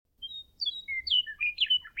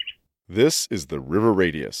This is the River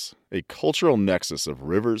Radius, a cultural nexus of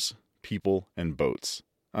rivers, people, and boats.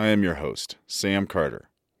 I am your host, Sam Carter.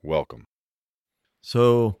 Welcome.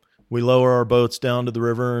 So we lower our boats down to the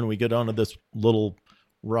river and we get onto this little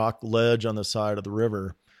rock ledge on the side of the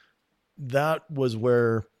river. That was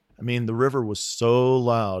where, the river was so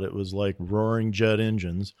loud. It was like roaring jet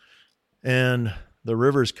engines, and the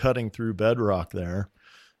river's cutting through bedrock there.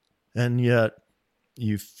 And yet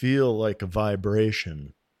you feel like a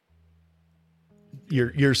vibration.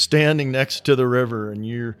 You're standing next to the river and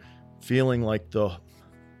you're feeling like the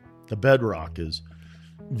bedrock is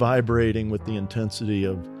vibrating with the intensity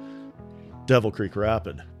of Devil Creek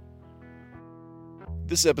Rapid.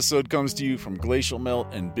 This episode comes to you from glacial melt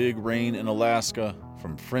and big rain in Alaska,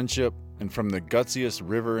 from friendship, and from the gutsiest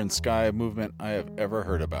river and sky movement I have ever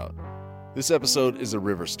heard about. This episode is a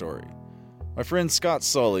river story. My friend Scott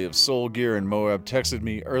Sully of Soul Gear in Moab texted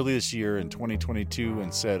me early this year in 2022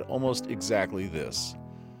 and said almost exactly this.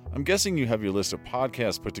 I'm guessing you have your list of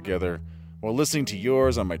podcasts put together. While listening to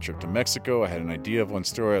yours on my trip to Mexico, I had an idea of one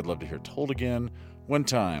story I'd love to hear told again. One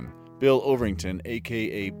time, Bill Overington,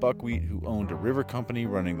 a.k.a. Buckwheat, who owned a river company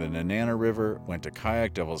running the Nenana River, went to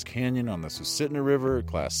kayak Devil's Canyon on the Susitna River,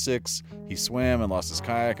 Class 6. He swam and lost his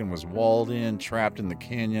kayak and was walled in, trapped in the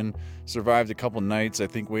canyon. Survived a couple nights, I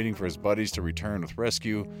think, waiting for his buddies to return with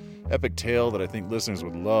rescue. Epic tale that I think listeners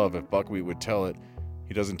would love if Buckwheat would tell it.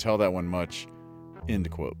 He doesn't tell that one much. End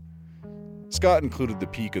quote. Scott included the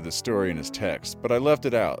peak of the story in his text, but I left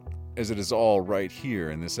it out, as it is all right here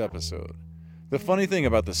in this episode. The funny thing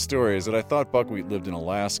about the story is that I thought Buckwheat lived in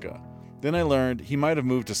Alaska. Then I learned he might have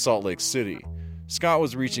moved to Salt Lake City. Scott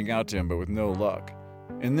was reaching out to him, but with no luck.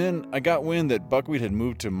 And then I got wind that Buckwheat had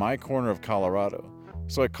moved to my corner of Colorado.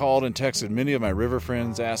 So I called and texted many of my river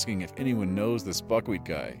friends asking if anyone knows this Buckwheat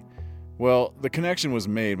guy. Well, the connection was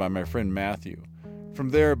made by my friend Matthew.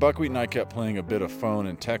 From there, Buckwheat and I kept playing a bit of phone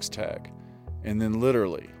and text tag. And then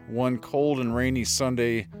literally, one cold and rainy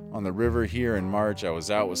Sunday on the river here in March, I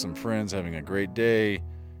was out with some friends having a great day,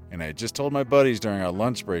 and I had just told my buddies during our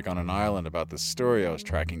lunch break on an island about the story I was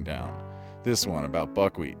tracking down. This one about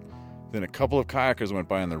Buckwheat. Then a couple of kayakers went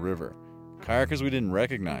by on the river. Kayakers we didn't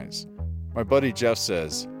recognize. My buddy Jeff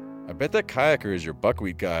says, "I bet that kayaker is your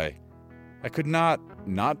Buckwheat guy." I could not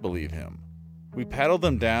believe him. We paddled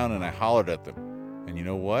them down and I hollered at them. And you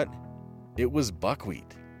know what? It was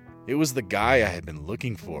Buckwheat. It was the guy I had been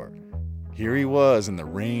looking for. Here he was in the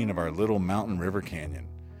rain of our little mountain river canyon.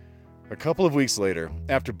 A couple of weeks later,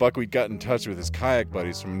 after Buckwheat got in touch with his kayak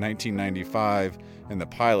buddies from 1995 and the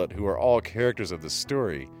pilot, who are all characters of the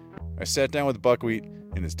story, I sat down with Buckwheat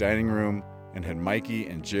in his dining room and had Mikey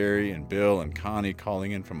and Jerry and Bill and Connie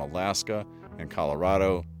calling in from Alaska and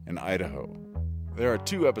Colorado and Idaho. There are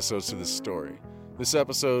 2 episodes to this story. This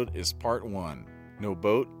episode is part 1, No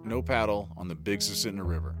Boat, No Paddle on the Big Susitna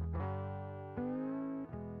River.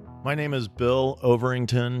 My name is Bill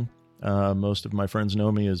Overington. Most of my friends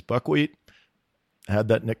know me as Buckwheat. I had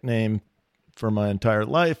that nickname for my entire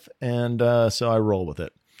life, and so I roll with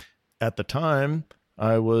it. At the time,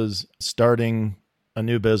 I was starting a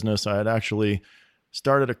new business. I had actually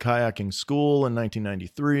started a kayaking school in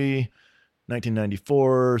 1993.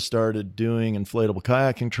 1994, started doing inflatable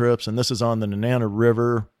kayaking trips, and this is on the Nenana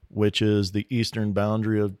River, which is the eastern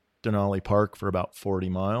boundary of Denali Park for about 40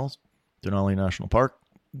 miles, Denali National Park.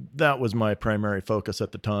 That was my primary focus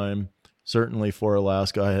at the time, certainly for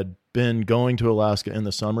Alaska. I had been going to Alaska in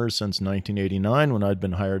the summers since 1989 when I'd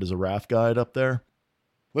been hired as a raft guide up there.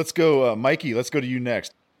 Let's go, Mikey, let's go to you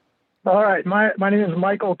next. All right. My name is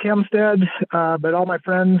Michael Kemstead, but all my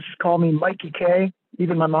friends call me Mikey K.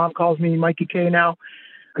 Even my mom calls me Mikey K now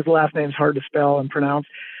because the last name's hard to spell and pronounce.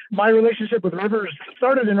 My relationship with rivers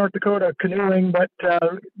started in North Dakota canoeing, but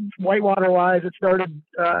whitewater-wise, it started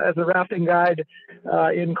as a rafting guide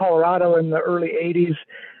in Colorado in the early 80s,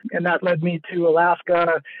 and that led me to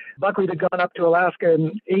Alaska. Buckwheat had gone up to Alaska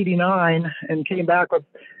in 89 and came back with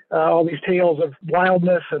all these tales of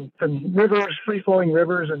wildness and rivers, free-flowing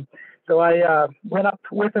rivers, and so I went up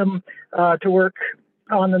with him to work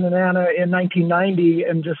on the Nenana in 1990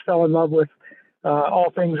 and just fell in love with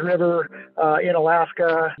all things river in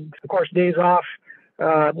Alaska. Of course, days off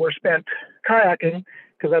were spent kayaking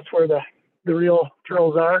because that's where the real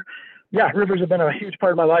thrills are. Yeah, rivers have been a huge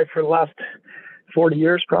part of my life for the last 40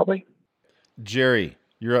 years, probably. Jerry,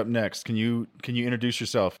 you're up next. Can you introduce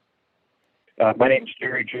yourself? My name's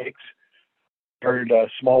Jerry Jakes. Started a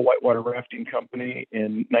small whitewater rafting company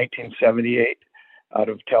in 1978 out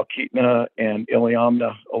of Talkeetna and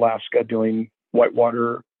Iliamna, Alaska, doing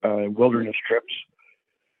whitewater wilderness trips.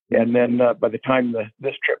 And then by the time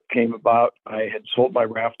this trip came about, I had sold my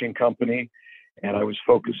rafting company and I was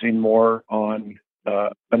focusing more on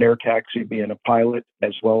an air taxi, being a pilot,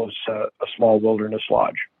 as well as a small wilderness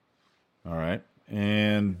lodge. All right.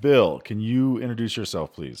 And Bill, can you introduce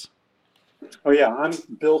yourself, please? Oh, yeah, I'm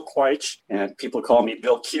Bill Queich, and people call me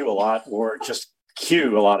Bill Q a lot, or just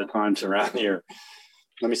Q a lot of times around here.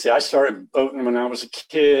 Let me see, I started boating when I was a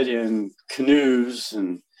kid in canoes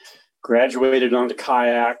and graduated onto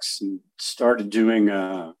kayaks and started doing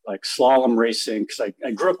like slalom racing because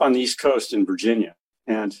I grew up on the East Coast in Virginia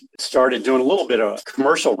and started doing a little bit of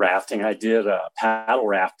commercial rafting. I did paddle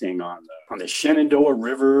rafting on the Shenandoah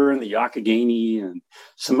River and the Youghiogheny and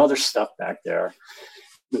some other stuff back there.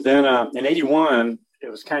 But then in 81, it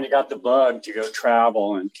was kind of got the bug to go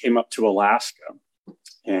travel and came up to Alaska.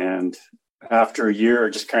 And after a year,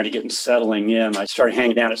 just kind of settling in, I started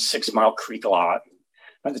hanging down at 6 Mile Creek a lot.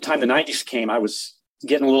 By the time the 90s came, I was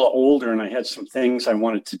getting a little older and I had some things I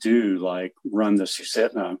wanted to do, like run the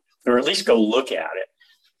Susitna, or at least go look at it.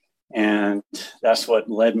 And that's what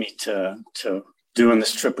led me to doing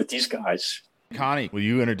this trip with these guys. Connie, will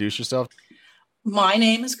you introduce yourself? My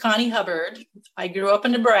name is Connie Hubbard. I grew up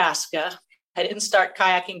in Nebraska. I didn't start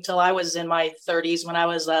kayaking till I was in my 30s when I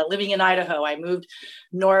was living in Idaho. I moved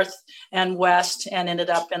north and west and ended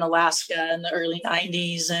up in Alaska in the early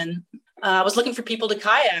 90s. And I was looking for people to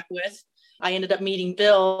kayak with. I ended up meeting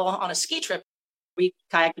Bill on a ski trip. We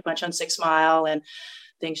kayaked a bunch on 6 Mile and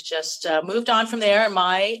things just moved on from there.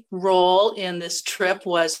 My role in this trip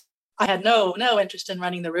was I had no interest in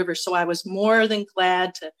running the river. So I was more than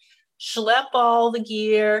glad to schlep all the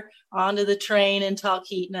gear onto the train in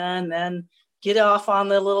Talkeetna and then get off on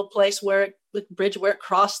the little place the bridge where it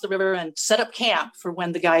crossed the river and set up camp for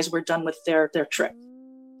when the guys were done with their trip.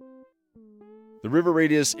 The River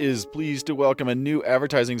Radius is pleased to welcome a new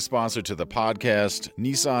advertising sponsor to the podcast,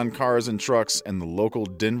 Nissan Cars and Trucks and the local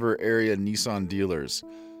Denver area Nissan dealers.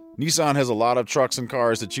 Nissan has a lot of trucks and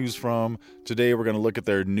cars to choose from. Today we're going to look at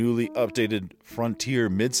their newly updated Frontier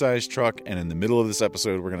midsize truck, and in the middle of this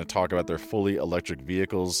episode we're going to talk about their fully electric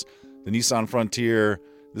vehicles. The Nissan Frontier,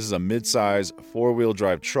 this is a midsize four-wheel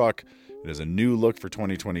drive truck. It has a new look for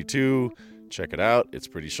 2022. Check it out. It's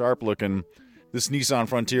pretty sharp looking. This Nissan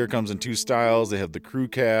Frontier comes in 2 styles. They have the crew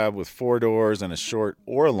cab with 4 doors and a short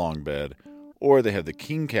or a long bed, or they have the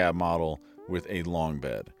king cab model with a long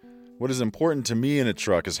bed. What is important to me in a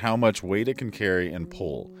truck is how much weight it can carry and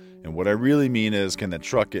pull. And what I really mean is, can the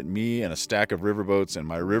truck get me and a stack of riverboats and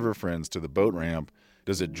my river friends to the boat ramp?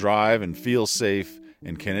 Does it drive and feel safe?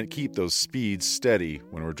 And can it keep those speeds steady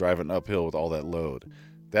when we're driving uphill with all that load?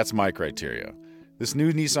 That's my criteria. This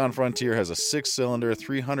new Nissan Frontier has a 6-cylinder,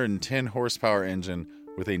 310 horsepower engine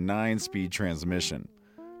with a 9-speed transmission.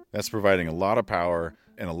 That's providing a lot of power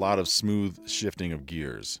and a lot of smooth shifting of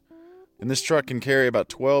gears. And this truck can carry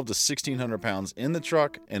about 1,200 to 1,600 pounds in the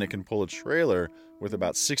truck, and it can pull a trailer with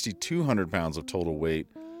about 6,200 pounds of total weight.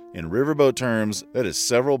 In riverboat terms, that is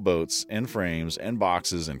several boats and frames and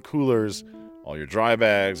boxes and coolers, all your dry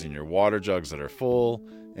bags and your water jugs that are full,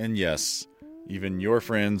 and yes, even your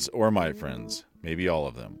friends or my friends, maybe all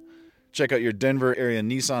of them. Check out your Denver area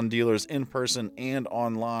Nissan dealers in person and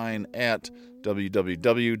online at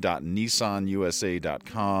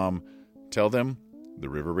www.nissanusa.com. Tell them the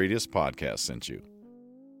River Radius podcast sent you.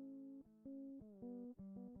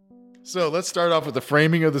 So let's start off with the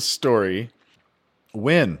framing of the story.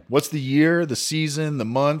 When? What's the year, the season, the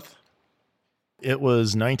month? It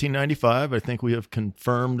was 1995. I think we have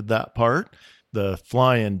confirmed that part. The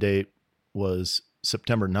fly-in date was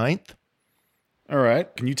September 9th. All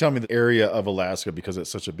right. Can you tell me the area of Alaska because it's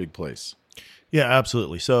such a big place? Yeah,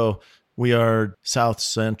 absolutely. So we are south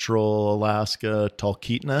central Alaska,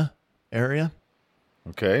 Talkeetna area.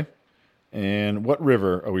 Okay. And what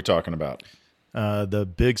river are we talking about?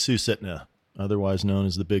 The Big Susitna, otherwise known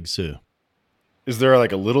as the Big Sioux. Is there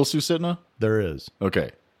like a little Susitna? There is. Okay.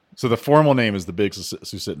 So the formal name is the Big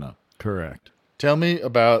Susitna. Correct. Tell me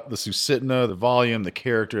about the Susitna, the volume, the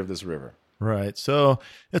character of this river. Right. So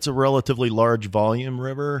it's a relatively large volume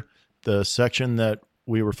river. The section that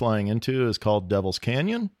we were flying into is called Devil's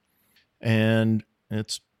Canyon, and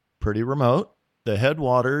it's pretty remote. The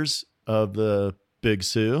headwaters of the Big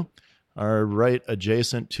Sioux are right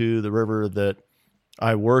adjacent to the river that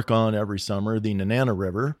I work on every summer, the Nenana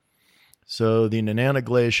River. So the Nenana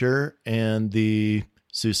Glacier and the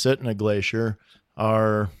Susitna Glacier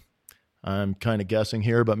are, I'm kind of guessing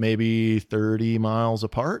here, but maybe 30 miles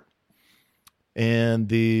apart. And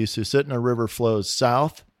the Susitna River flows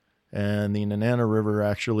south, and the Nenana River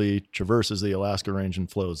actually traverses the Alaska Range and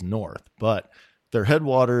flows north. But their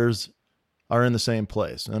headwaters are in the same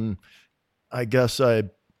place. And I guess I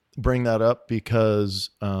bring that up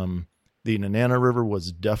because The Nenana River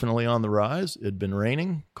was definitely on the rise. It had been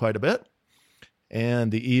raining quite a bit.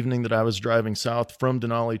 And the evening that I was driving south from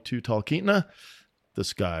Denali to Talkeetna, the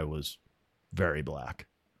sky was very black,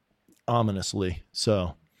 ominously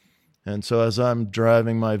so. And so as I'm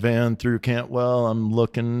driving my van through Cantwell, I'm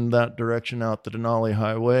looking that direction out the Denali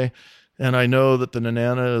Highway. And I know that the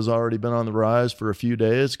Nenana has already been on the rise for a few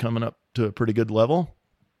days, coming up to a pretty good level.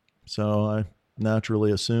 So I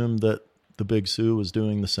naturally assumed that the Big Sioux was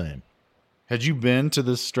doing the same. Had you been to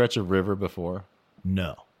this stretch of river before?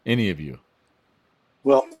 No. Any of you?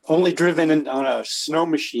 Well, only driven on a snow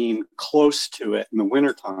machine close to it in the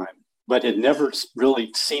wintertime, but had never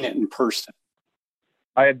really seen it in person.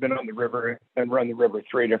 I had been on the river and run the river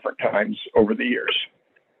 3 different times over the years.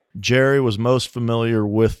 Jerry was most familiar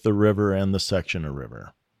with the river and the section of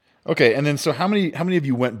river. Okay, and then so how many of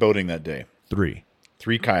you went boating that day? 3.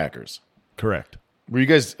 3 kayakers. Correct. Were you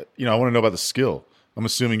guys, I want to know about the skill. I'm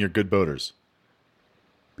assuming you're good boaters.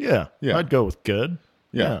 Yeah. I'd go with good.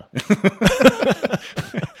 Yeah.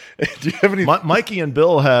 Do you have any? Mikey and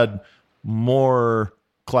Bill had more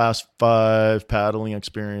class 5 paddling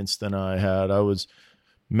experience than I had. I was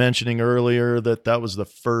mentioning earlier that was the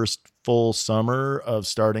first full summer of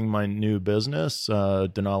starting my new business,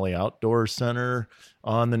 Denali Outdoor Center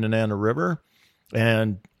on the Nenana River.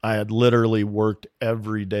 And I had literally worked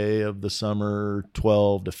every day of the summer,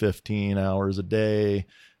 12 to 15 hours a day.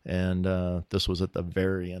 And this was at the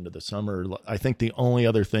very end of the summer. I think the only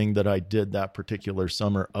other thing that I did that particular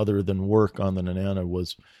summer other than work on the Nenana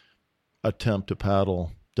was attempt to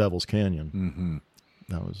paddle Devil's Canyon. Mm-hmm.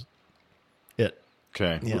 That was it.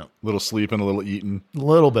 Okay. Yeah. Little sleeping, a little eating. A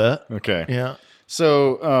little bit. Okay. Yeah.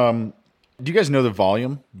 So do you guys know the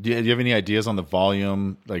volume? Do you have any ideas on the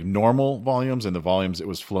volume, like normal volumes and the volumes it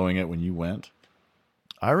was flowing at when you went?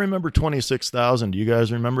 I remember 26,000. Do you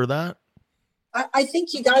guys remember that? I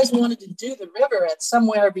think you guys wanted to do the river at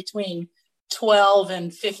somewhere between 12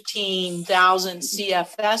 and 15,000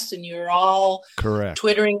 CFS, and you were all correct,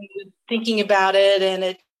 twittering, thinking about it, and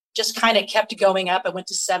it just kind of kept going up. It went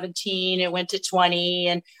to 17, it went to 20,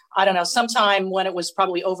 and I don't know, sometime when it was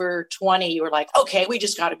probably over 20, you were like, okay, we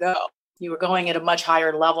just got to go. You were going at a much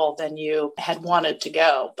higher level than you had wanted to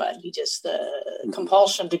go, but you just, the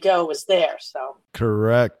compulsion to go was there. So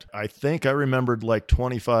correct. I think I remembered like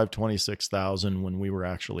 26,000 when we were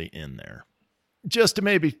actually in there. Just to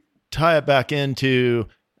maybe tie it back into,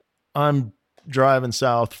 I'm driving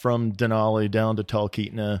south from Denali down to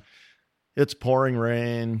Talkeetna. It's pouring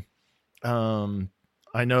rain.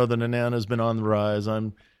 I know the Nenana's been on the rise.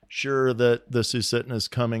 I'm sure that the Susitna is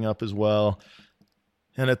coming up as well.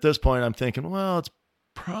 And at this point, I'm thinking, well, it's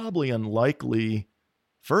probably unlikely,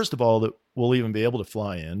 first of all, that we'll even be able to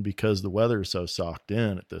fly in because the weather is so socked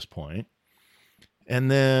in at this point.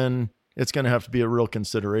 And then it's going to have to be a real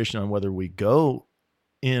consideration on whether we go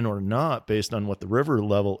in or not based on what the river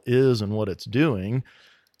level is and what it's doing.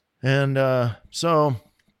 And so,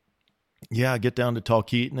 yeah, get down to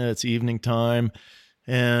Talkeetna. It's evening time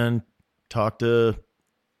and talk to,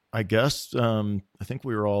 I guess, I think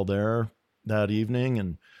we were all there that evening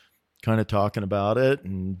and kind of talking about it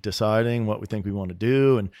and deciding what we think we want to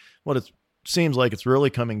do and what it seems like it's really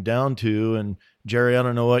coming down to. And Jerry, I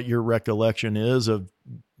don't know what your recollection is of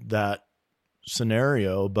that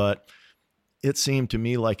scenario, but it seemed to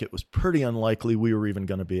me like it was pretty unlikely we were even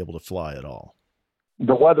going to be able to fly at all.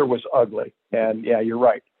 The weather was ugly. And yeah, you're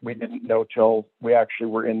right. We didn't know till we actually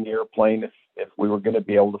were in the airplane if we were going to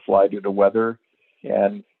be able to fly due to weather.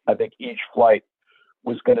 And I think each flight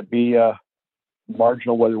was going to be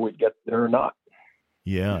marginal whether we'd get there or not.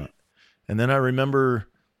 Yeah. And then I remember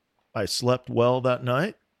I slept well that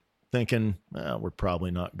night thinking, we're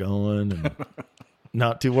probably not going and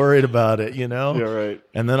not too worried about it, you know? Yeah, right.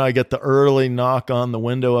 And then I get the early knock on the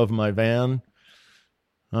window of my van.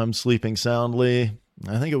 I'm sleeping soundly.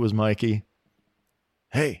 I think it was Mikey.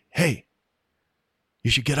 Hey,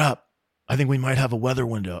 you should get up. I think we might have a weather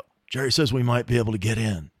window. Jerry says we might be able to get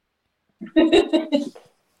in.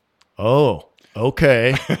 Oh,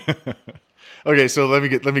 okay. Okay, so let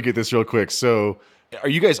me get this real quick. So are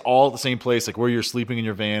you guys all at the same place, like where you're sleeping in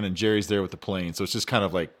your van and Jerry's there with the plane? So it's just kind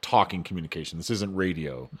of like talking communication. This isn't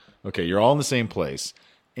radio. Okay, you're all in the same place.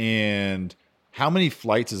 And how many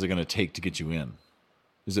flights is it going to take to get you in?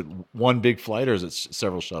 Is it one big flight or is it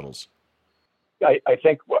several shuttles? I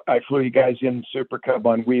think I flew you guys in Super Cub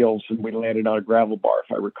on wheels and we landed on a gravel bar,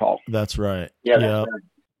 if I recall. That's right. Yeah.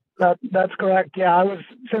 Yep. That's correct. Yeah,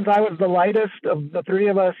 since I was the lightest of the three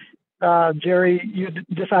of us, Jerry, you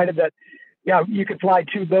decided that, yeah, you could fly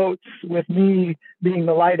 2 boats with me being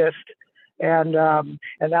the lightest, and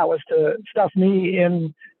that was to stuff me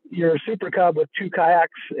in your Super Cub with 2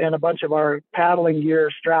 kayaks and a bunch of our paddling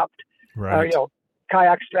gear strapped, Right.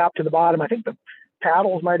 kayak strapped to the bottom. I think the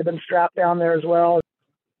paddles might have been strapped down there as well.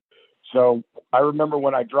 So I remember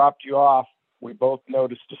when I dropped you off, we both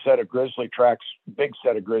noticed a set of grizzly tracks, big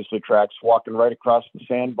set of grizzly tracks, walking right across the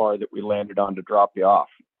sandbar that we landed on to drop you off.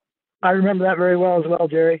 I remember that very well as well,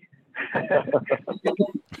 Jerry.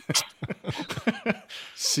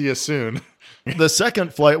 See you soon. The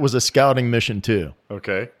second flight was a scouting mission too.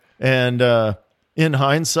 Okay. And in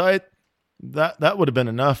hindsight, that would have been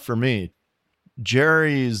enough for me.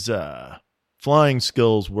 Jerry's flying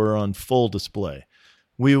skills were on full display.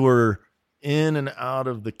 We were in and out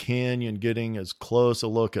of the canyon, getting as close a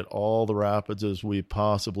look at all the rapids as we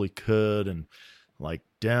possibly could, and like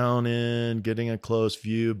down in, getting a close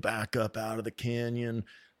view, back up out of the canyon,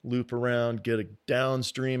 loop around, get a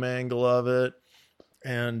downstream angle of it.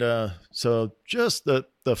 And so just the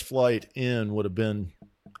flight in would have been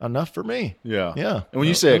enough for me. Yeah. Yeah. And when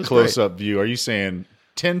you say a close-up view, are you saying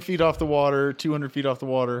 10 feet off the water, 200 feet off the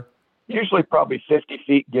water? Usually probably 50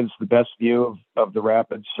 feet gives the best view of the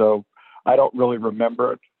rapids. So I don't really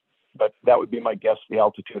remember it, but that would be my guess, the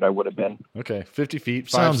altitude I would have been. Okay. 50 feet,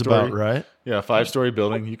 Sounds 5-story. about right. Yeah, 5-story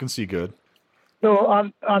building. You can see good. So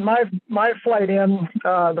on my flight in,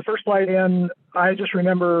 the first flight in, I just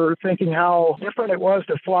remember thinking how different it was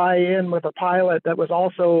to fly in with a pilot that was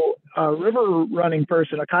also a river running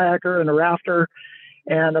person, a kayaker and a rafter,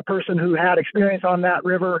 and a person who had experience on that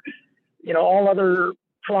river. All other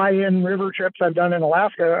fly-in river trips I've done in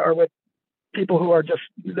Alaska are with people who are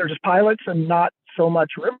they're just pilots and not so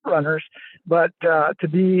much river runners. But to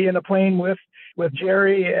be in a plane with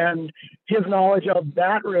Jerry and his knowledge of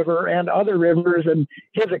that river and other rivers and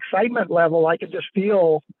his excitement level, I could just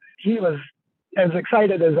feel he was as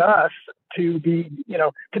excited as us to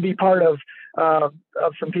be part of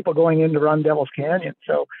some people going in to run Devil's Canyon.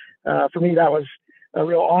 So for me, that was a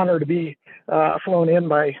real honor to be flown in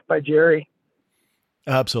by Jerry.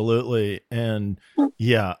 Absolutely. And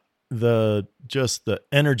yeah, the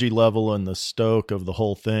energy level and the stoke of the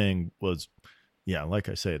whole thing was, yeah, like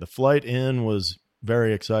I say, the flight in was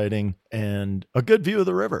very exciting and a good view of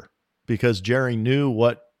the river because Jerry knew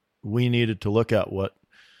what we needed to look at, what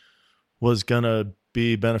was going to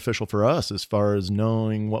be beneficial for us as far as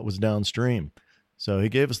knowing what was downstream. So he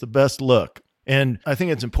gave us the best look. And I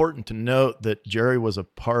think it's important to note that Jerry was a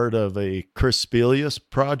part of a Chris Spelius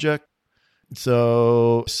project.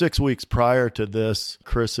 So 6 weeks prior to this,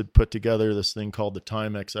 Chris had put together this thing called the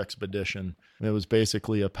Timex Expedition. It was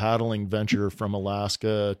basically a paddling venture from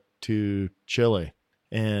Alaska to Chile.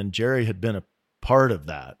 And Jerry had been a part of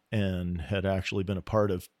that and had actually been a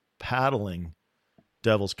part of paddling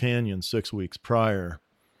Devil's Canyon 6 weeks prior.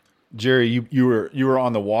 Jerry, you were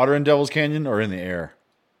on the water in Devil's Canyon or in the air?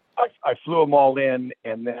 I flew them all in,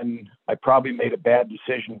 and then I probably made a bad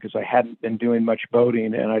decision because I hadn't been doing much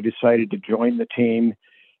boating, and I decided to join the team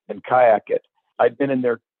and kayak it. I'd been in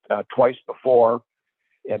there twice before,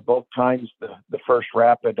 and both times the first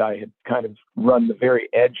rapid, I had kind of run the very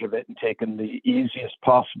edge of it and taken the easiest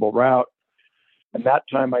possible route. And that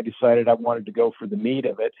time I decided I wanted to go for the meat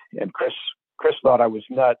of it, and Chris thought I was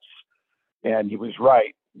nuts, and he was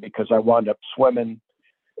right because I wound up swimming,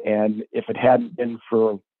 and if it hadn't been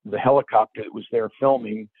for the helicopter that was there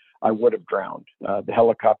filming, I would have drowned. The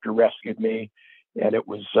helicopter rescued me, and it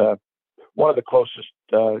was one of the closest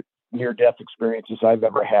near-death experiences I've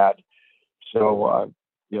ever had. So,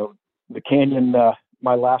 the canyon,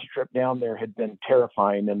 my last trip down there had been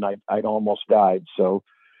terrifying, and I'd almost died. So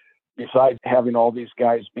besides having all these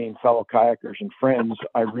guys being fellow kayakers and friends,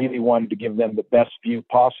 I really wanted to give them the best view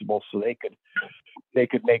possible so they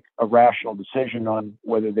could make a rational decision on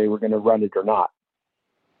whether they were going to run it or not.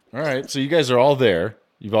 All right, so you guys are all there.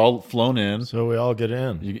 You've all flown in. So we all get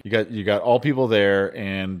in. You got all people there,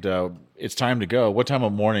 and it's time to go. What time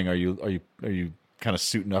of morning are you kind of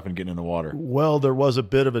suiting up and getting in the water? Well, there was a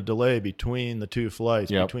bit of a delay between the two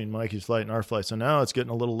flights, Yep. between Mikey's flight and our flight. So now it's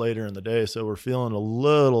getting a little later in the day. So we're feeling a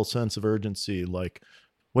little sense of urgency. Like,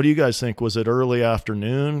 what do you guys think? Was it early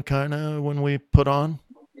afternoon kind of when we put on?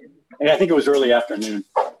 Yeah, I think it was early afternoon.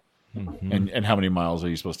 Mm-hmm. And how many miles are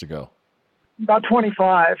you supposed to go? About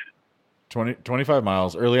 25. 25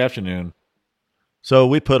 miles, early afternoon. So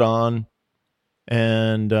we put on,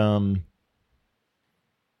 and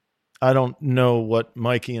I don't know what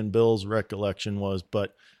Mikey and Bill's recollection was,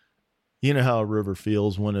 but you know how a river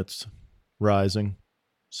feels when it's rising,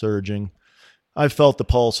 surging. I felt the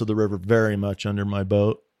pulse of the river very much under my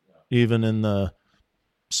boat, even in the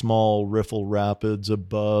small riffle rapids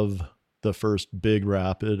above the first big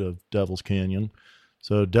rapid of Devil's Canyon.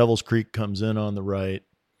 So Devil's Creek comes in on the right.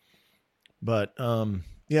 But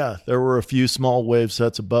Yeah, there were a few small wave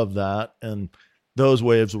sets above that, and those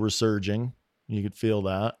waves were surging. You could feel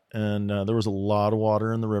that. And there was a lot of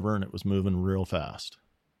water in the river, and it was moving real fast.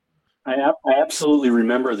 I absolutely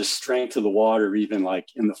remember the strength of the water, even like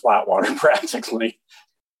in the flat water practically.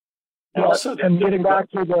 And also, and getting back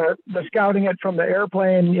to the scouting it from the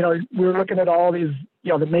airplane, we were looking at all these,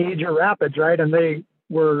 the major rapids, right? And they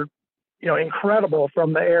were, incredible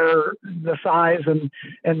from the air, the size and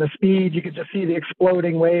the speed. You could just see the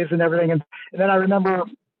exploding waves and everything. And then I remember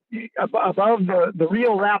above the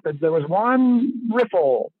real rapids, there was one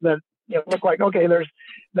riffle that looked like, okay,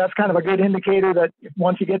 that's kind of a good indicator that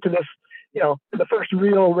once you get to this, the first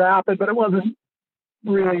real rapid, but it wasn't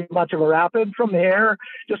really much of a rapid from the air,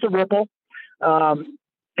 just a ripple.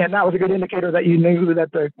 And that was a good indicator that you knew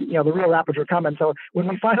that the real rapids were coming. So when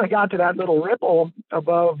we finally got to that little ripple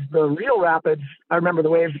above the real rapids, I remember the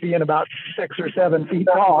waves being about 6 or 7 feet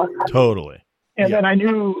tall. Totally. And then I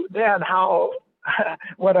knew then how,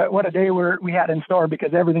 what a day we had in store,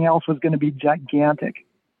 because everything else was going to be gigantic.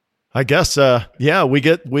 I guess, we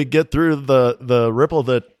get through the ripple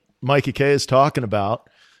that Mikey K is talking about,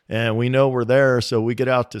 and we know we're there. So we get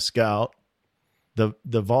out to scout.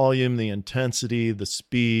 The volume, the intensity, the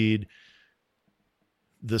speed,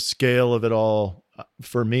 the scale of it all,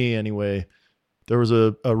 for me anyway, there was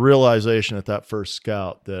a realization at that first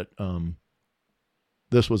scout that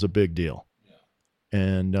this was a big deal. Yeah.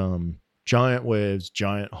 And giant waves,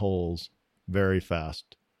 giant holes, very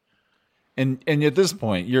fast. And at this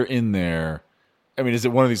point, you're in there. I mean, is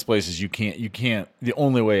it one of these places you can't, the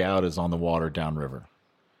only way out is on the water downriver?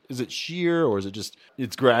 Is it sheer, or is it just,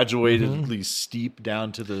 it's graduatedly steep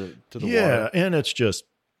down to the water? Yeah, and it's just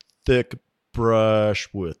thick brush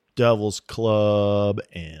with devil's club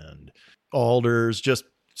and alders, just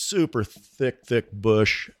super thick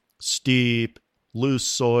bush, steep, loose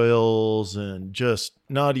soils, and just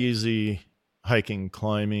not easy hiking,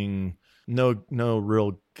 climbing. No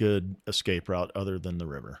real good escape route other than the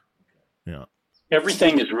river. Yeah.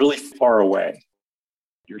 Everything is really far away.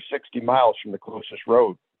 You're 60 miles from the closest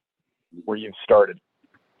road where you've started.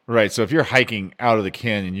 Right. So if you're hiking out of the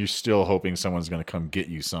canyon, you're still hoping someone's going to come get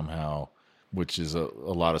you somehow, which is a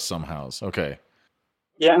lot of somehows. Okay.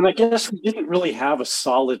 Yeah. And I guess we didn't really have a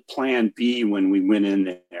solid plan B when we went in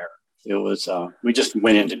there. It was, we just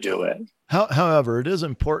went in to do it. However, it is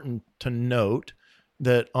important to note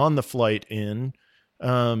that on the flight in,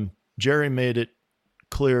 Jerry made it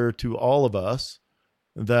clear to all of us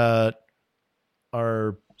that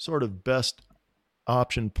our sort of best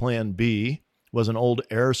option, plan B, was an old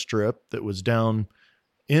airstrip that was down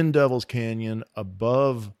in Devil's Canyon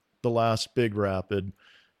above the last big rapid.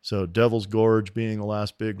 So Devil's Gorge being the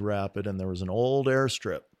last big rapid, and there was an old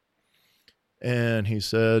airstrip. And he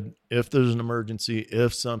said, if there's an emergency,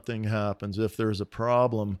 if something happens, if there's a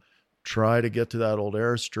problem, try to get to that old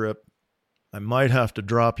airstrip. I might have to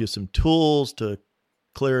drop you some tools to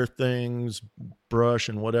clear things, brush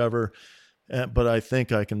and whatever, but I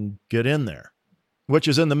think I can get in there, which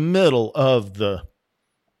is in the middle of the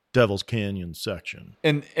Devil's Canyon section.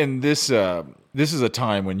 And this is a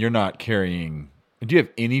time when you're not carrying. Do you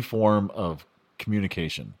have any form of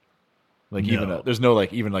communication? Like no. There's no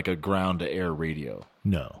even a ground to air radio.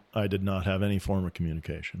 No, I did not have any form of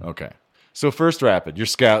communication. Okay. So first rapid, you're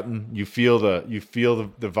scouting. You feel the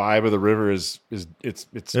vibe of the river is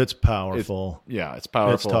it's powerful. It's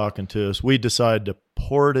powerful. It's talking to us. We decide to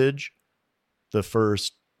portage the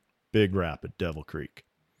first big rapid, Devil Creek,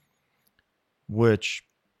 which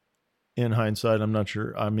in hindsight, I'm not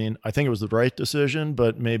sure. I mean, I think it was the right decision,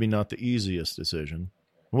 but maybe not the easiest decision.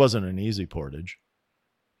 It wasn't an easy portage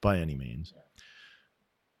by any means.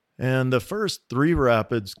 And the first 3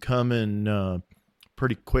 rapids come in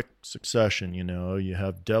pretty quick succession. You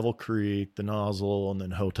have Devil Creek, the Nozzle, and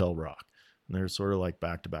then Hotel Rock. And they're sort of like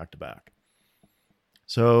back to back to back.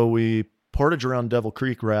 So we portage around Devil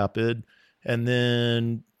Creek Rapid, and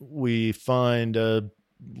then we find a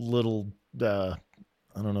little, I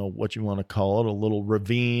don't know what you want to call it, a little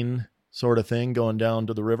ravine sort of thing going down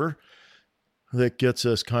to the river that gets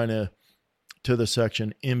us kind of to the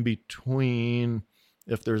section in between,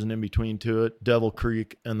 if there's an in between to it, Devil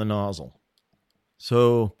Creek and the Nozzle.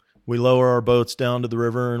 So we lower our boats down to the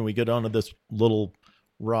river and we get onto this little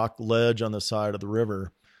rock ledge on the side of the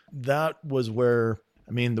river. That was where,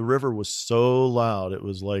 the river was so loud. It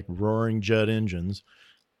was like roaring jet engines,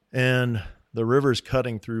 and the river's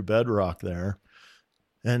cutting through bedrock there.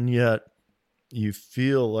 And yet you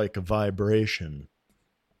feel like a vibration.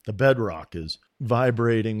 The bedrock is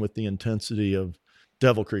vibrating with the intensity of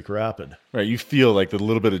Devil Creek Rapid. Right. You feel like the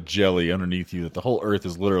little bit of jelly underneath you, that the whole earth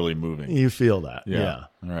is literally moving. You feel that. Yeah.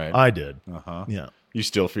 All right. I did. Uh-huh. Yeah. You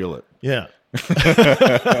still feel it. Yeah.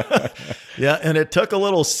 Yeah, and it took a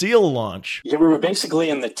little seal launch. Yeah, we were basically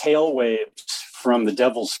in the tail waves from the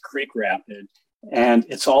Devil's Creek Rapid, and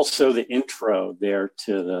it's also the intro there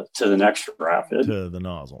to the next rapid. To the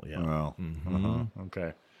nozzle, yeah. Well,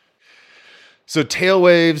 okay. So tail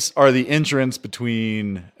waves are the entrance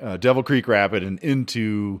between Devil Creek Rapid and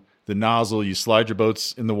into the nozzle. You slide your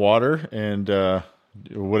boats in the water and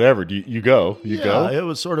whatever. You go. Yeah, it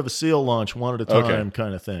was sort of a seal launch, one at a time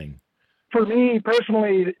kind of thing. For me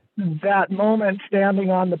personally, that moment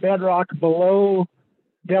standing on the bedrock below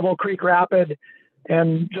Devil Creek Rapid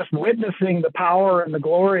and just witnessing the power and the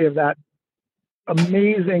glory of that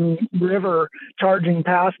amazing river charging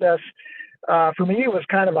past us, for me, it was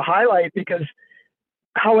kind of a highlight, because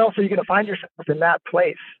how else are you going to find yourself in that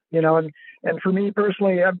place? And for me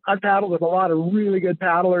personally, I've paddled with a lot of really good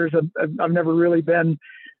paddlers. I've never really been,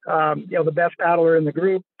 the best paddler in the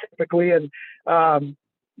group typically, and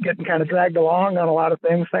getting kind of dragged along on a lot of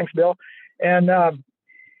things. Thanks, Bill. And,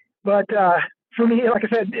 but for me, like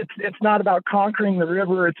I said, it's not about conquering the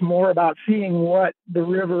river. It's more about seeing what the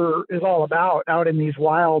river is all about out in these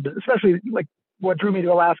wild, especially like what drew me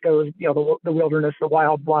to Alaska was, the wilderness, the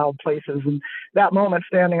wild places. And that moment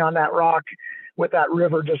standing on that rock with that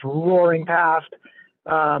river just roaring past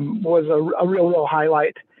was a real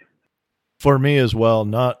highlight. For me as well,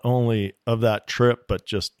 not only of that trip, but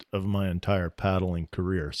just of my entire paddling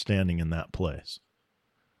career, standing in that place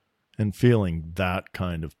and feeling that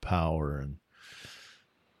kind of power. And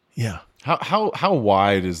yeah. How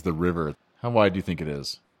wide is the river? How wide do you think it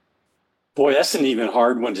is? Boy, that's an even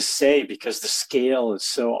hard one to say, because the scale is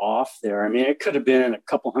so off there. I mean, it could have been a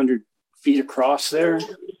couple 100 feet across there.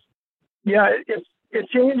 Yeah, it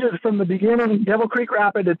changes from the beginning. Devil Creek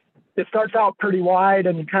Rapid, it starts out pretty wide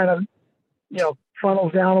and kind of,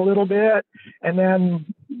 funnels down a little bit. And then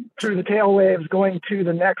through the tail waves going to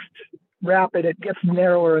the next rapid, it gets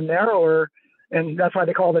narrower and narrower. And that's why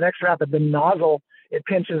they call the next rapid the nozzle. It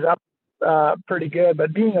pinches up pretty good.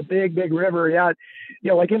 But being a big river,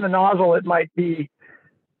 like in the nozzle, it might be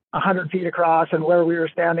 100 feet across. And where we were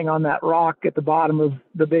standing on that rock at the bottom of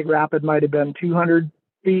the big rapid might have been 200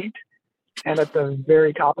 feet. And at the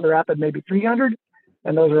very top of the rapid, maybe 300.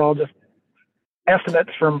 And those are all just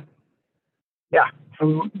estimates from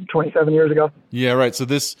 27 years ago. Yeah, right. So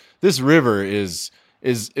this river is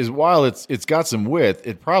while it's got some width,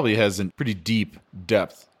 it probably has a pretty deep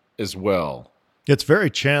depth as well. It's very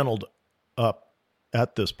channeled up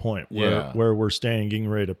at this point where we're standing, getting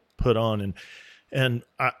ready to put on. And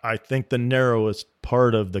I think the narrowest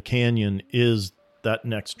part of the canyon is that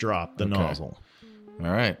next drop, the nozzle.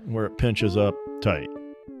 All right. Where it pinches up tight.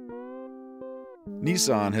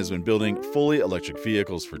 Nissan has been building fully electric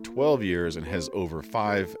vehicles for 12 years and has over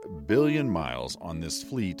 5 billion miles on this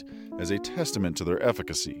fleet as a testament to their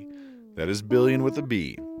efficacy. That is billion with a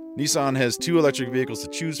B. Nissan has 2 electric vehicles to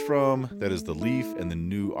choose from. That is the Leaf and the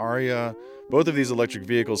new Aria. Both of these electric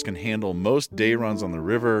vehicles can handle most day runs on the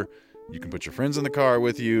river. You can put your friends in the car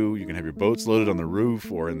with you. You can have your boats loaded on the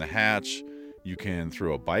roof or in the hatch. You can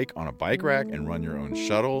throw a bike on a bike rack and run your own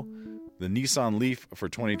shuttle. The Nissan Leaf for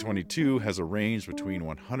 2022 has a range between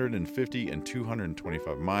 150 and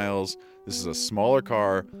 225 miles. This is a smaller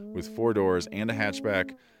car with 4 doors and a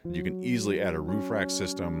hatchback. You can easily add a roof rack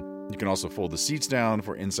system. You can also fold the seats down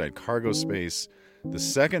for inside cargo space. The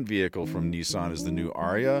second vehicle from Nissan is the new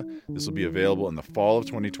Aria. This will be available in the fall of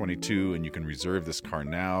 2022, and you can reserve this car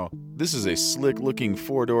now. This is a slick-looking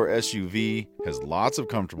 4-door SUV, has lots of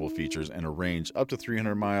comfortable features and a range up to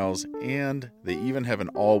 300 miles, and they even have an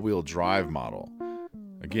all-wheel drive model.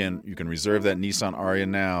 Again, you can reserve that Nissan Aria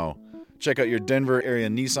now. Check out your Denver area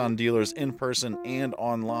Nissan dealers in person and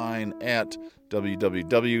online at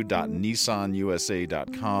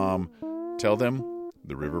www.nissanusa.com. Tell them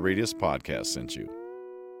the River Radius podcast sent you.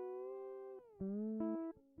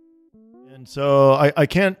 And so I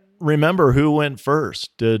can't remember who went first.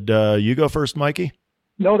 Did you go first, Mikey?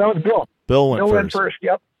 No, that was Bill. Bill went first.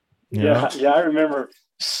 Yep. Yeah, I remember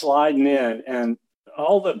sliding in, and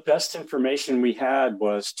all the best information we had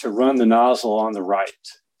was to run the nozzle on the right.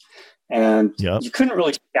 And you couldn't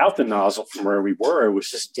really scout the nozzle from where we were. It was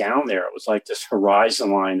just down there. It was like this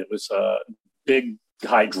horizon line. It was a big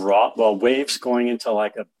waves going into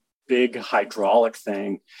like a big hydraulic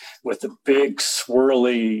thing with a big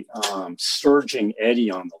swirly surging eddy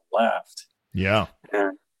on the left. Yeah.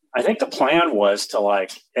 And I think the plan was to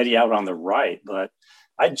like eddy out on the right, but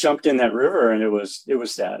I jumped in that river and it was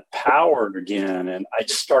that power again. And I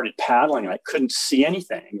just started paddling. I couldn't see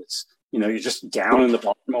anything. It's, you're just down in the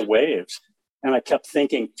bottom of waves. And I kept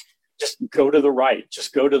thinking, just go to the right,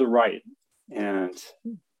 just go to the right. And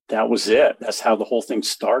that was it. That's how the whole thing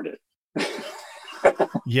started.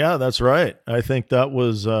 Yeah, that's right. I think that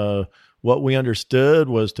was what we understood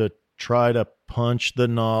was to try to punch the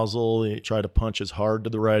nozzle, try to punch as hard to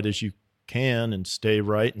the right as you can and stay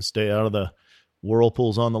right and stay out of the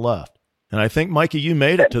whirlpools on the left. And I think, Mikey, you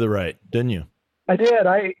made it to the right, didn't you? I did.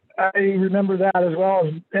 I remember that as well.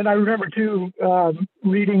 And I remember, too,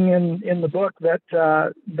 reading in the book that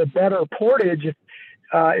the better portage,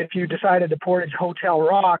 if you decided to portage Hotel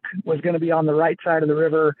Rock, was going to be on the right side of the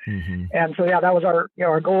river. Mm-hmm. And so, yeah, that was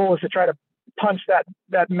our goal, was to try to punch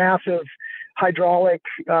that massive hydraulic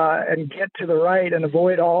and get to the right and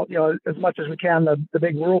avoid all, as much as we can, the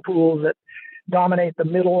big whirlpools that dominate the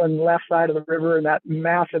middle and left side of the river and that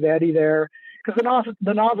massive eddy there. Because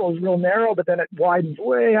the nozzle is real narrow, but then it widens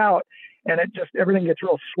way out, and everything gets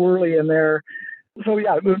real swirly in there. So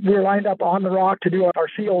yeah, we were lined up on the rock to do our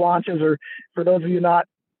seal launches, or for those of you not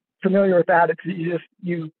familiar with that, it's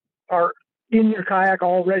you are in your kayak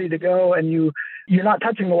all ready to go, and you're not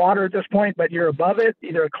touching the water at this point, but you're above it,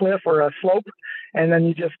 either a cliff or a slope, and then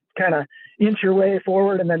you just kind of inch your way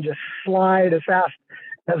forward and then just slide as fast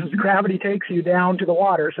as gravity takes you down to the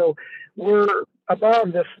water. So we're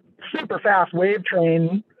above this super fast wave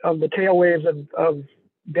train of the tail waves of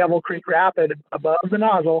Devil Creek Rapid above the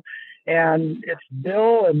nozzle. And it's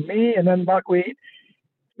Bill and me and then Buckwheat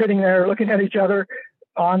sitting there looking at each other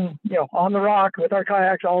on the rock with our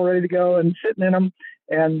kayaks all ready to go and sitting in them.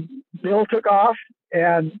 And Bill took off,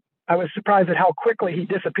 and I was surprised at how quickly he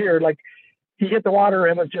disappeared. Like, he hit the water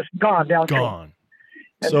and was just gone downstream. Gone.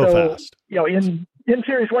 And so fast. In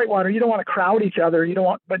serious whitewater, you don't want to crowd each other. You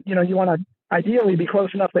want to ideally be close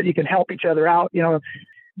enough that you can help each other out,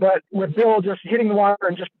 but with Bill just hitting the water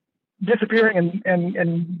and just disappearing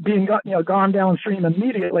and being gone downstream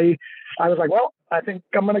immediately, I was like, well, I think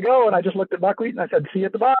I'm going to go. And I just looked at Buckwheat and I said, see you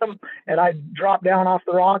at the bottom. And I dropped down off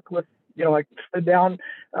the rock with, I slid down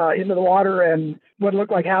into the water, and what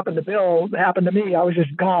looked like happened to Bill happened to me. I was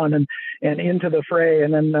just gone and into the fray.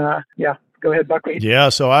 And then, go ahead, Buckwheat. Yeah,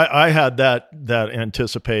 so I had that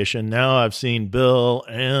anticipation. Now I've seen Bill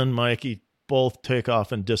and Mikey both take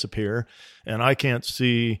off and disappear, and I can't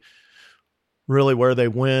see really where they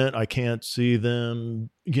went. I can't see them,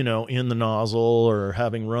 in the nozzle or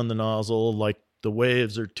having run the nozzle. Like, the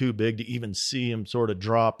waves are too big to even see them sort of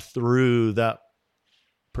drop through that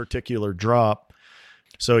particular drop.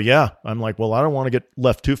 So yeah, I'm like, well, I don't want to get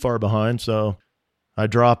left too far behind. So I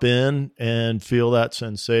drop in and feel that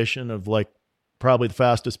sensation of, like, probably the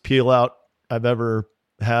fastest peel out I've ever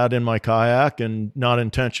had in my kayak, and not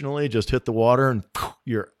intentionally, just hit the water and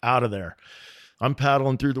you're out of there. I'm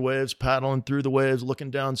paddling through the waves,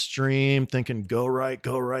 looking downstream, thinking, go right,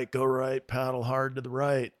 paddle hard to the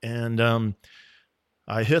right. And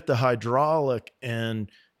I hit the hydraulic and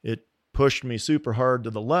it pushed me super hard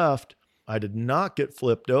to the left. I did not get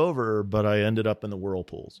flipped over, but I ended up in the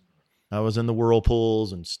whirlpools. I was in the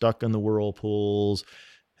whirlpools and stuck in the whirlpools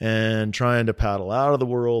and trying to paddle out of the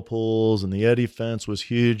whirlpools, and the eddy fence was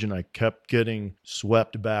huge, and I kept getting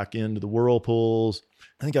swept back into the whirlpools.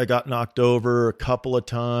 I think I got knocked over a couple of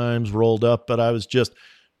times, rolled up, but I was just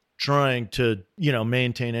trying to,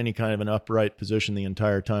 maintain any kind of an upright position the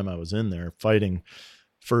entire time I was in there, fighting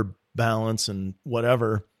for balance and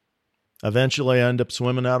whatever. Eventually I ended up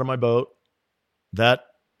swimming out of my boat. That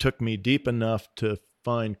took me deep enough to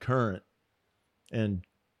find current and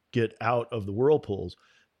get out of the whirlpools.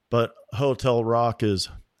 But Hotel Rock is,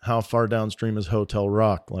 how far downstream is Hotel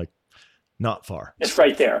Rock? Like, not far. It's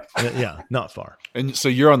right there. Yeah, not far. And so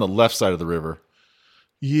you're on the left side of the river.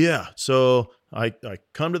 Yeah. So I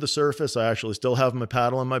come to the surface. I actually still have my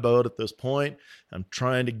paddle in my boat at this point. I'm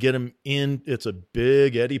trying to get him in. It's a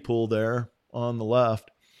big eddy pool there on the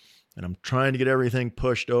left, and I'm trying to get everything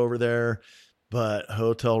pushed over there. But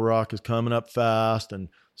Hotel Rock is coming up fast. And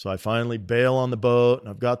so I finally bail on the boat, and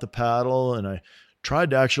I've got the paddle, and I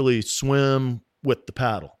tried to actually swim with the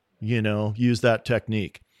paddle, use that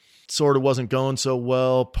technique. Sort of wasn't going so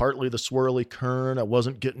well, partly the swirly current. I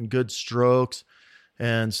wasn't getting good strokes.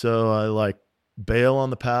 And so I bail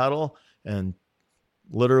on the paddle and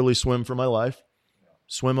literally swim for my life,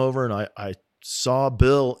 swim over. And I saw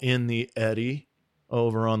Bill in the eddy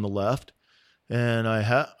over on the left. And I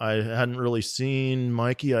hadn't really seen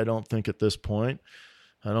Mikey, I don't think, at this point.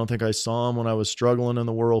 I don't think I saw him when I was struggling in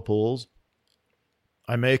the whirlpools.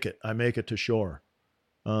 I make it to shore.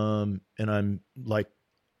 And I'm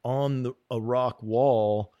on a rock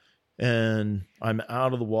wall, and I'm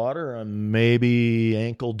out of the water. I'm maybe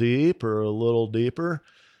ankle deep or a little deeper,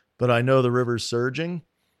 but I know the river's surging.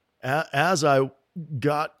 As I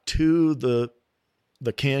got to the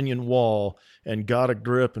the canyon wall and got a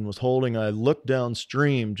grip and was holding. I looked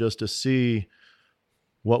downstream just to see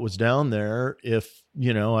what was down there, if,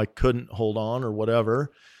 I couldn't hold on or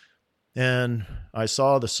whatever. And I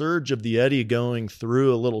saw the surge of the eddy going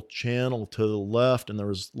through a little channel to the left, and there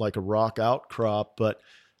was like a rock outcrop, but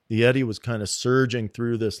the eddy was kind of surging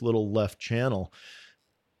through this little left channel.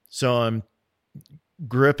 So I'm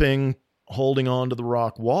gripping, holding on to the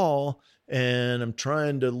rock wall, and I'm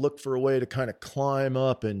trying to look for a way to kind of climb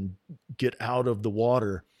up and get out of the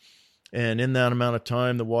water. And in that amount of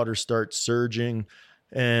time, the water starts surging,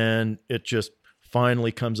 and it just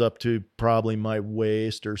finally comes up to probably my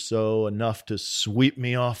waist or so, enough to sweep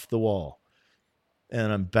me off the wall.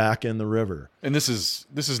 And I'm back in the river. And this is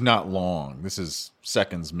not long. This is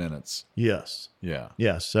seconds, minutes. Yes. Yeah.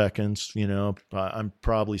 Yeah, seconds. I'm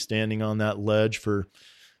probably standing on that ledge for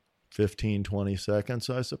 15, 20 seconds,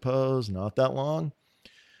 I suppose. Not that long.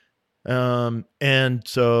 And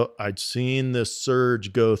so I'd seen this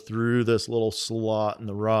surge go through this little slot in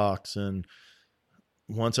the rocks. And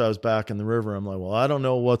once I was back in the river, I'm like, well, I don't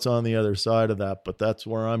know what's on the other side of that, but that's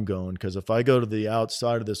where I'm going. Because if I go to the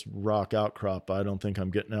outside of this rock outcrop, I don't think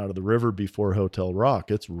I'm getting out of the river before Hotel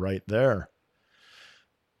Rock. It's right there.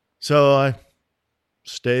 So I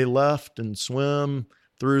stay left and swim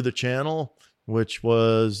through the channel, which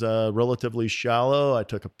was relatively shallow. I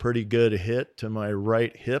took a pretty good hit to my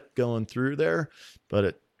right hip going through there, but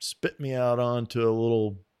it spit me out onto a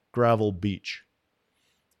little gravel beach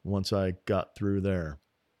once I got through there.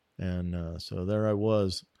 And so there I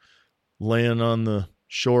was, laying on the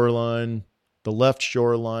shoreline, the left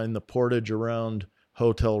shoreline. The portage around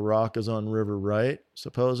Hotel Rock is on river right,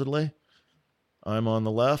 supposedly. I'm on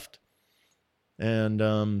the left.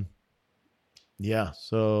 And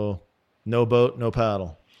so no boat, no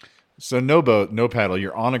paddle. So no boat, no paddle.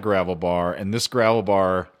 You're on a gravel bar, and this gravel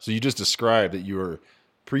bar, so you just described that you were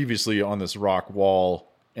previously on this rock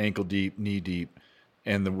wall, ankle deep, knee deep,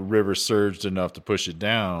 and the river surged enough to push it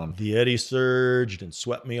down. The eddy surged and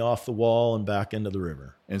swept me off the wall and back into the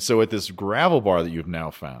river. And so at this gravel bar that you've now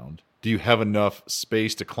found, do you have enough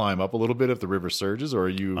space to climb up a little bit if the river surges, or are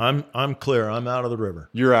you... I'm clear. I'm out of the river.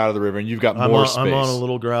 You're out of the river, and you've got more space. I'm on a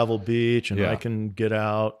little gravel beach, and I can get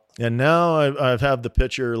out. And now I've had the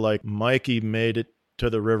picture like Mikey made it to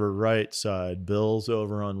the river right side. Bill's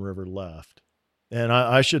over on river left. And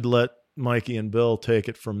I should let Mikey and Bill take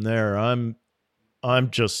it from there. I'm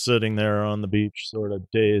just sitting there on the beach, sort of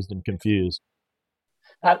dazed and confused.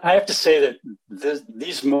 I have to say that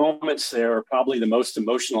these moments there are probably the most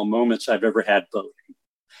emotional moments I've ever had boating.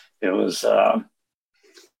 It was, I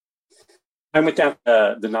went down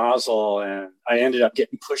the nozzle and I ended up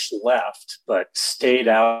getting pushed left, but stayed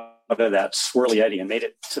out of that swirly eddy and made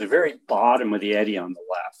it to the very bottom of the eddy on the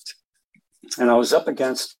left. And I was up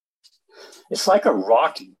against, it's like a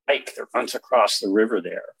rock dike that runs across the river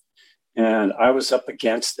there. And I was up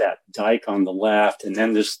against that dike on the left, and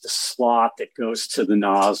then there's the slot that goes to the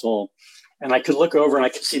nozzle. And I could look over and I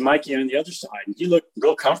could see Mikey on the other side. And he looked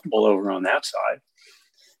real comfortable over on that side.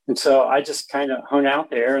 And so I just kind of hung out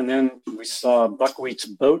there, and then we saw Buckwheat's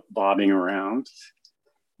boat bobbing around,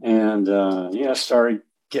 and started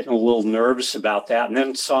getting a little nervous about that, and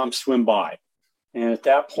then saw him swim by. And at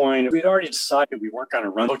that point, we'd already decided we weren't going to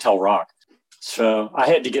run Hotel Rock. So I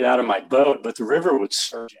had to get out of my boat, but the river would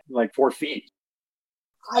surge like 4 feet.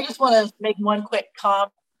 I just want to make one quick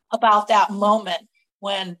comment about that moment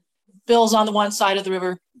when Bill's on the one side of the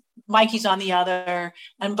river, Mikey's on the other,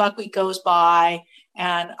 and Buckwheat goes by.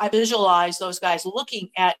 And I visualize those guys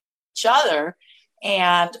looking at each other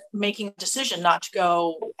and making a decision not to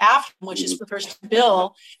go after him, which is the first time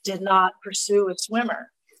Bill did not pursue a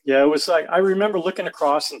swimmer. Yeah, it was like, I remember looking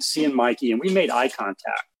across and seeing Mikey, and we made eye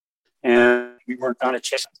contact. And we weren't going to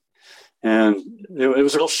chase him. And it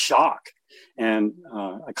was a real shock. And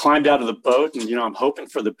I climbed out of the boat, and, I'm hoping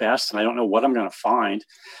for the best, and I don't know what I'm going to find.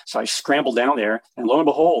 So I scrambled down there, and lo and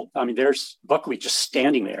behold, there's Buckwheat just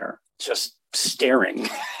standing there, just staring.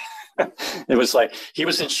 It was like he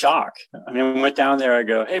was in shock. We went down there. I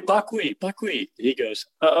go, "Hey, Buckwheat. And he goes,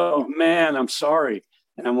 "Oh, man, I'm sorry."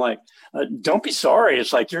 And I'm like, "Don't be sorry.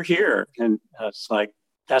 It's like you're here." And it's like,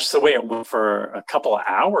 that's the way it went for a couple of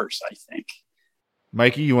hours, I think.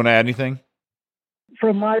 Mikey, you want to add anything?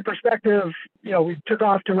 From my perspective, we took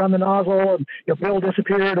off to run the nozzle, and Bill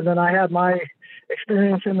disappeared, and then I had my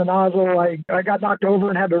experience in the nozzle. I got knocked over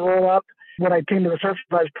and had to roll up. When I came to the surface,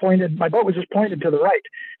 my boat was just pointed to the right.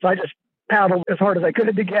 So I just paddled as hard as I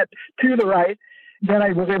could to get to the right. Then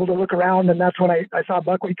I was able to look around, and that's when I saw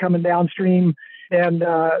Buckwheat coming downstream. And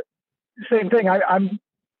same thing, I'm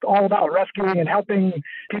all about rescuing and helping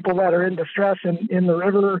people that are in distress in the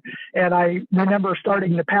river. And I remember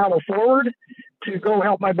starting to paddle forward to go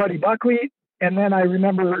help my buddy Buckwheat. And then I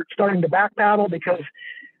remember starting to back paddle because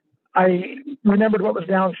I remembered what was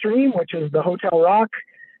downstream, which is the Hotel Rock,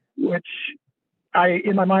 which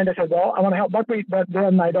in my mind, I said, well, I want to help Buckwheat, but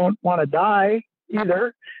then I don't want to die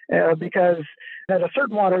either, because at a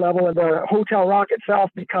certain water level, the Hotel Rock itself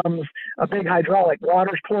becomes a big hydraulic.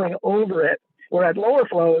 Water's pouring over it, where at lower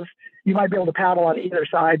flows, you might be able to paddle on either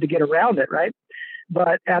side to get around it, right?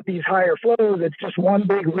 But at these higher flows, it's just one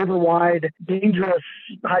big river-wide, dangerous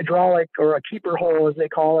hydraulic, or a keeper hole, as they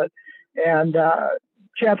call it. And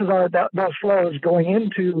chances are that those flows going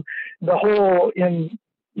into the hole in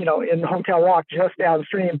Hotel Rock just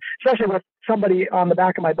downstream, especially with somebody on the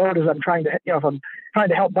back of my boat as I'm trying to, if I'm trying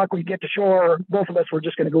to help Buckwheat get to shore, both of us were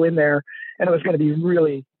just going to go in there, and it was going to be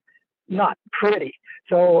really not pretty.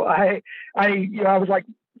 So I was like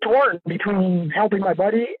torn between helping my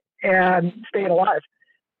buddy and staying alive.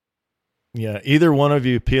 Yeah, either one of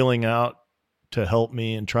you peeling out to help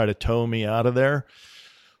me and try to tow me out of there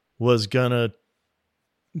was gonna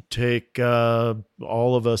take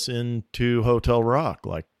all of us into Hotel Rock.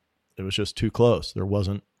 Like, it was just too close. There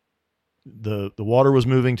wasn't the water was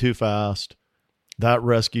moving too fast. That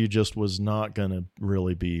rescue just was not gonna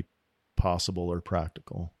really be possible or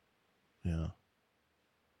practical. Yeah,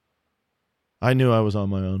 I knew I was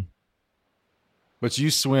on my own. But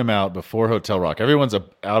you swim out before Hotel Rock. Everyone's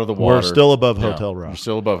out of the water. We're still above Hotel Rock. You're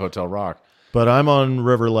still above Hotel Rock. But I'm on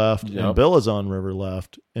river left, Yep. and Bill is on river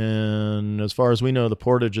left. And as far as we know, the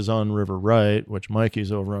portage is on river right, which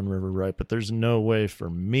Mikey's over on river right. But there's no way for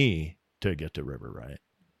me to get to river right.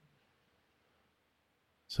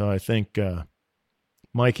 So I think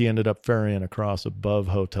Mikey ended up ferrying across above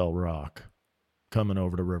Hotel Rock, coming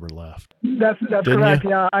over to river left. That's Didn't correct.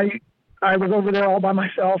 you? Yeah, I was over there all by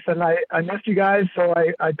myself, and I missed you guys, so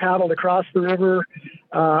I paddled across the river.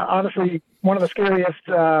 Honestly, one of the scariest,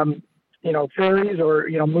 ferries or,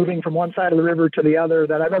 moving from one side of the river to the other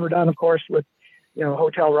that I've ever done, of course, with,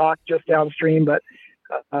 Hotel Rock just downstream. But,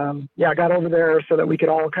 I got over there so that we could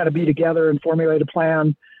all kind of be together and formulate a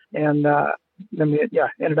plan. And then we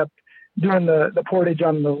ended up doing the portage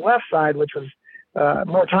on the left side, which was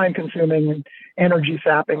more time consuming and energy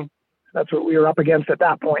sapping. That's what we were up against at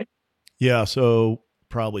that point. Yeah, so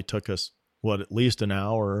probably took us, at least an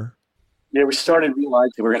hour? Yeah, we started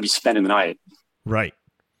realizing we were going to be spending the night. Right.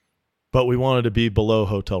 But we wanted to be below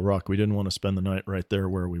Hotel Rock. We didn't want to spend the night right there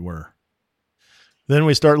where we were. Then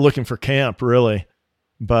we start looking for camp, really.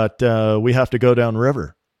 But we have to go down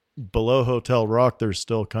river. Below Hotel Rock, there's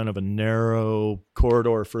still kind of a narrow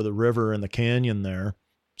corridor for the river and the canyon there.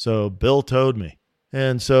 So Bill towed me.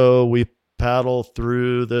 And so we paddle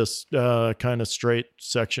through this kind of straight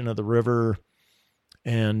section of the river,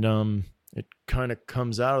 and it kind of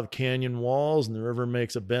comes out of the canyon walls, and the river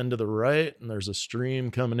makes a bend to the right, and there's a stream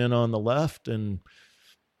coming in on the left, and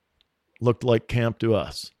looked like camp to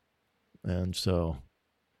us. And so,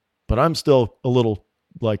 but I'm still a little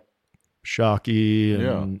like shocky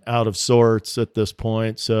and out of sorts at this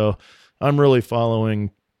point, so I'm really following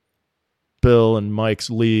Bill and Mike's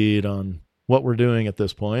lead on what we're doing at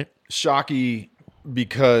this point. Shocky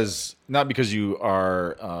because not because you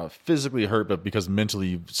are physically hurt, but because mentally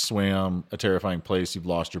you've swam a terrifying place, you've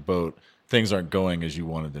lost your boat, things aren't going as you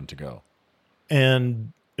wanted them to go,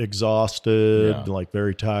 and exhausted, like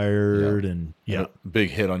very tired, and a big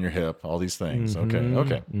hit on your hip, all these things.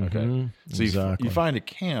 Okay. So exactly. you find a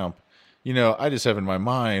camp. I just have in my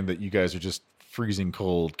mind that you guys are just freezing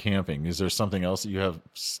cold camping. Is there something else that you have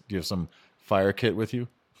some fire kit with you?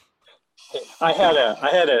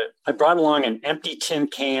 I brought along an empty tin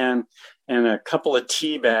can and a couple of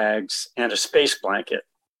tea bags and a space blanket.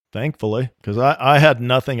 Thankfully, because I had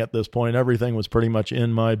nothing at this point. Everything was pretty much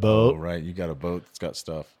in my boat. Oh, right. You got a boat that's got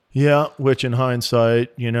stuff. Yeah, which in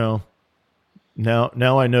hindsight, now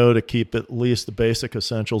I know to keep at least the basic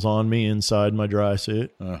essentials on me inside my dry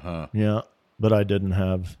suit. Yeah, but I didn't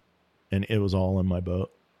have, and it was all in my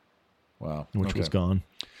boat. Wow. Which was gone.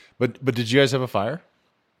 But did you guys have a fire?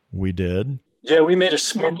 We did. Yeah, we made a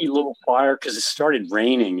smoky little fire because it started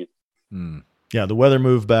raining. Yeah, the weather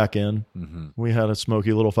moved back in. Mm-hmm. We had a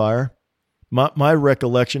smoky little fire. My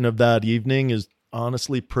recollection of that evening is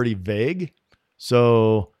honestly pretty vague.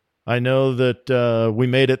 So I know that we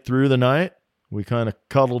made it through the night. We kind of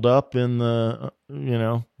cuddled up in the,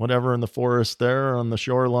 whatever in the forest there on the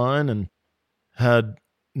shoreline, and had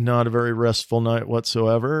not a very restful night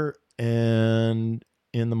whatsoever. And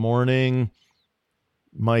in the morning,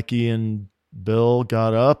 Mikey and Bill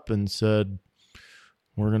got up and said,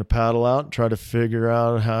 we're going to paddle out and try to figure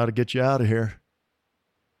out how to get you out of here.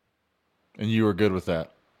 And you were good with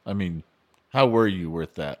that. I mean, how were you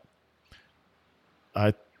with that?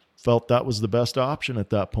 I felt that was the best option at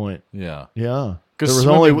that point. Yeah. Yeah. Because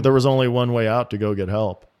There was only one way out to go get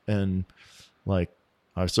help. And like,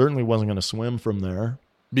 I certainly wasn't going to swim from there.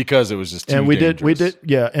 Because it was just too and we dangerous.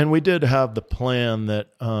 we did have the plan that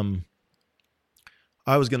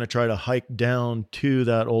I was going to try to hike down to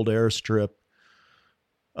that old airstrip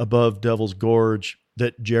above Devil's Gorge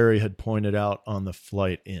that Jerry had pointed out on the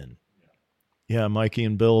flight in. Yeah, Mikey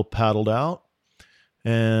and Bill paddled out,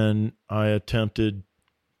 and I attempted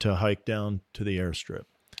to hike down to the airstrip.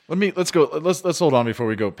 Let's hold on before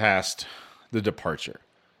we go past the departure,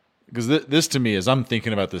 because this to me, as I'm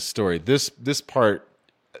thinking about this story, this part,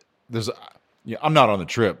 I'm not on the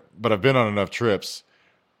trip, but I've been on enough trips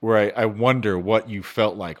where I wonder what you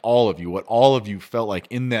felt like, what all of you felt like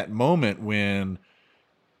in that moment when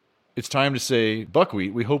it's time to say,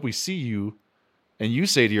 Buckwheat, we hope we see you, and you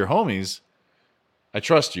say to your homies, I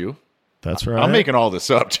trust you. That's right. I'm making all this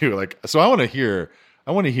up too. So I want to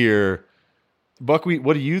hear, Buckwheat,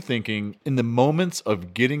 what are you thinking in the moments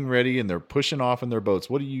of getting ready and they're pushing off in their boats?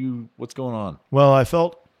 What's going on? Well, I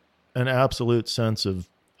felt an absolute sense of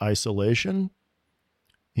isolation,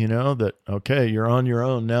 that, okay, you're on your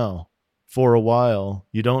own now for a while.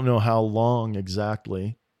 You don't know how long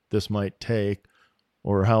exactly this might take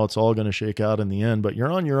or how it's all going to shake out in the end, but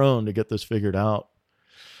you're on your own to get this figured out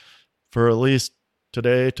for at least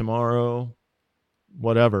today, tomorrow,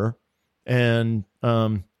 whatever. And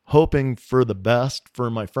hoping for the best for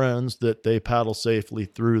my friends that they paddle safely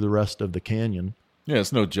through the rest of the canyon. Yeah,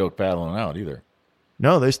 it's no joke paddling out either.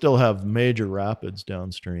 No, they still have major rapids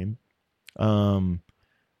downstream.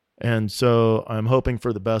 And so I'm hoping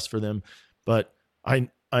for the best for them, but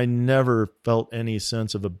I never felt any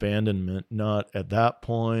sense of abandonment, not at that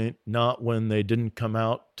point, not when they didn't come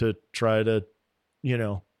out to try to,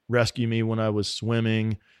 rescue me when I was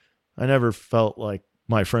swimming. I never felt like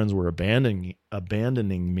my friends were abandoning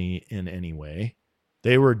me in any way.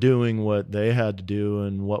 They were doing what they had to do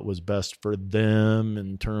and what was best for them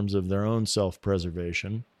in terms of their own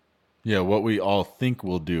self-preservation. Yeah, what we all think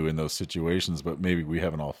we'll do in those situations, but maybe we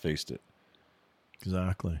haven't all faced it.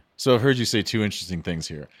 Exactly. So I've heard you say two interesting things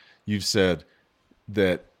here. You've said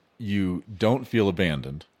that you don't feel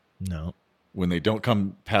abandoned. No. When they don't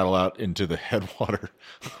come paddle out into the headwater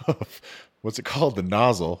of, what's it called? The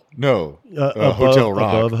nozzle? No. Hotel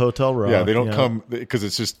Rock. Above Hotel Rock. Yeah, they don't come because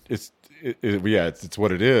it's just, it's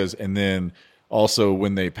what it is. And then also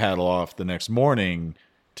when they paddle off the next morning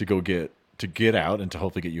to go get out and to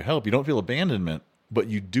hopefully get you help, you don't feel abandonment, but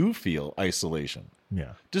you do feel isolation.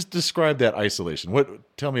 Yeah. Just describe that isolation.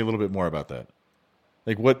 Tell me a little bit more about that.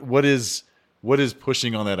 Like what is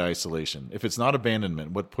pushing on that isolation? If it's not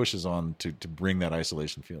abandonment, what pushes on to bring that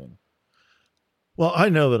isolation feeling? Well, I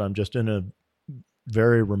know that I'm just in a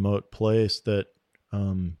very remote place that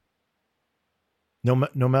no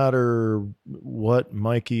matter what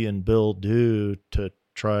Mikey and Bill do to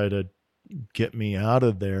try to get me out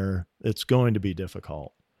of there, it's going to be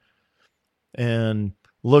difficult. And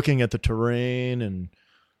looking at the terrain and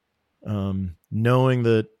knowing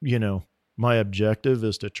that, my objective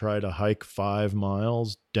is to try to hike 5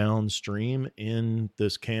 miles downstream in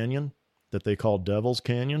this canyon that they call Devil's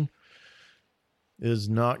Canyon is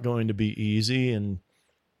not going to be easy. And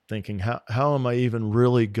thinking, how am I even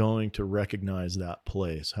really going to recognize that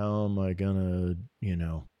place? How am I going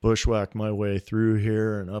to, bushwhack my way through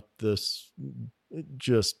here and up this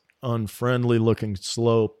just unfriendly looking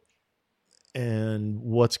slope? And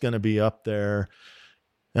what's going to be up there?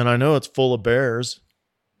 And I know it's full of bears.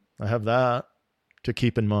 I have that to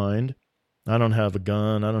keep in mind. I don't have a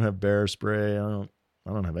gun. I don't have bear spray. I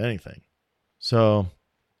don't have anything. So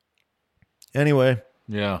anyway,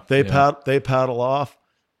 they paddle off.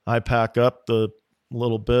 I pack up the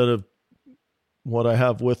little bit of what I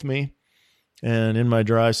have with me and in my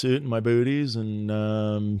dry suit and my booties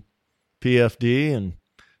and PFD and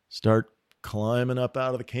start climbing up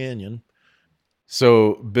out of the canyon.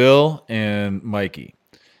 So Bill and Mikey,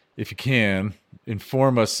 if you can,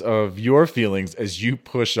 inform us of your feelings as you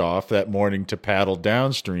push off that morning to paddle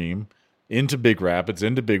downstream into big rapids,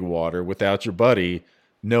 into big water without your buddy,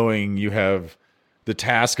 knowing you have the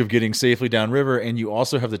task of getting safely downriver, and you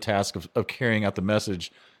also have the task of carrying out the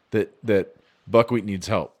message that Buckwheat needs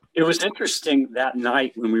help. It was interesting that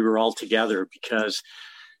night when we were all together because,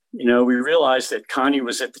 we realized that Connie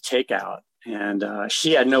was at the takeout and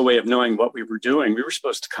she had no way of knowing what we were doing. We were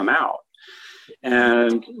supposed to come out.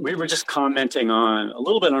 And we were just commenting a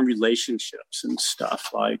little bit on relationships and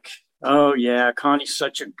stuff. Like, Oh yeah, Connie's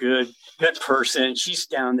such a good person. She's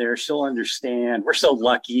down there. She'll understand. We're so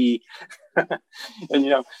lucky.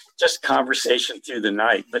 And, just conversation through the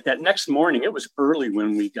night. But that next morning, it was early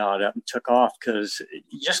when we got up and took off because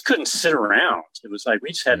you just couldn't sit around. It was like we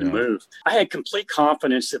just had to move. I had complete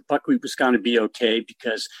confidence that Buckwheat was going to be okay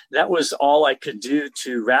because that was all I could do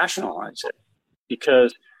to rationalize it.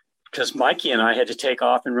 Because Mikey and I had to take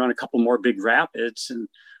off and run a couple more big rapids. And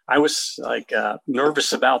I was like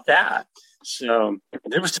nervous about that. So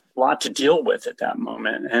there was a lot to deal with at that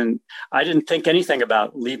moment. And I didn't think anything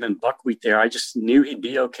about leaving Buckwheat there. I just knew he'd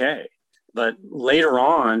be okay. But later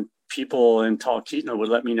on, people in Talkeetna would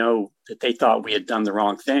let me know that they thought we had done the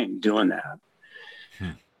wrong thing doing that.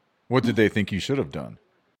 What did they think you should have done?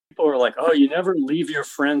 People were like, oh, you never leave your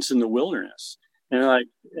friends in the wilderness. And like,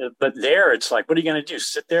 but there it's like, what are you going to do?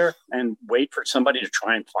 Sit there and wait for somebody to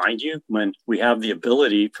try and find you when we have the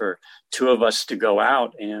ability for two of us to go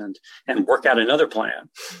out and work out another plan.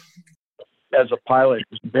 As a pilot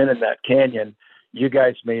who's been in that canyon, you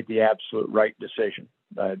guys made the absolute right decision.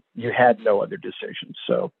 You had no other decision.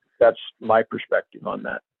 So that's my perspective on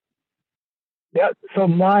that. Yeah. So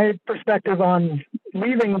my perspective on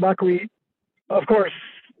leaving Buckwheat, of course,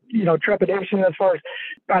 trepidation as far as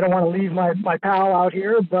I don't want to leave my pal out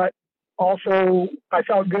here, but also I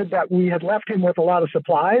felt good that we had left him with a lot of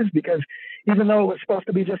supplies because even though it was supposed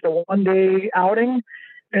to be just a one-day outing,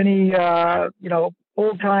 any,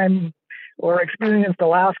 old-time or experienced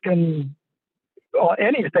Alaskan,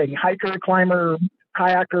 anything, hiker, climber,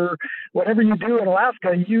 kayaker, whatever you do in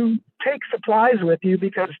Alaska, you take supplies with you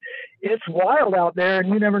because it's wild out there and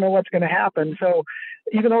you never know what's going to happen. So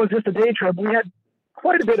even though it was just a day trip, we had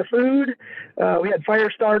quite a bit of food. We had fire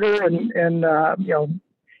starter and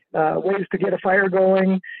ways to get a fire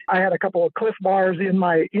going. I had a couple of Cliff Bars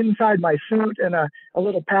inside my suit and a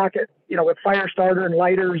little packet, with fire starter and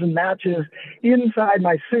lighters and matches inside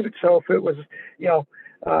my suit. So if it was, if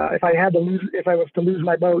I was to lose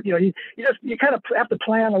my boat, you kind of have to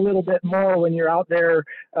plan a little bit more when you're out there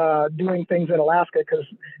doing things in Alaska because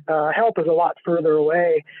help is a lot further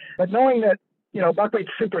away. But knowing that, Buckwheat's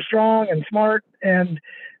super strong and smart, and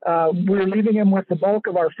we're leaving him with the bulk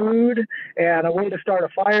of our food and a way to start a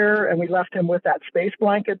fire. And we left him with that space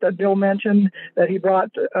blanket that Bill mentioned that he brought,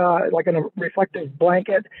 like a reflective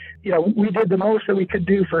blanket. We did the most that we could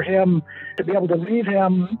do for him to be able to leave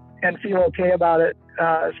him and feel okay about it,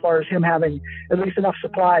 as far as him having at least enough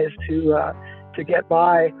supplies to get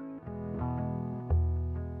by.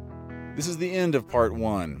 This is the end of part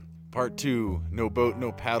 1. Part 2, no boat,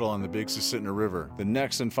 no paddle on the Big Susitna River. The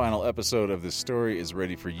next and final episode of this story is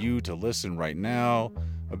ready for you to listen right now.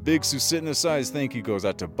 A big Susitna-sized thank you goes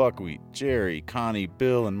out to Buckwheat, Jerry, Connie,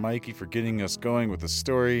 Bill, and Mikey for getting us going with the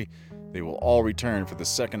story. They will all return for the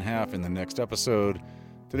second half in the next episode.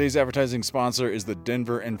 Today's advertising sponsor is the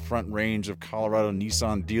Denver and Front Range of Colorado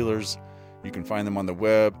Nissan dealers. You can find them on the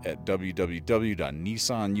web at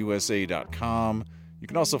www.nissanusa.com. You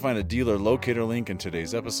can also find a dealer locator link in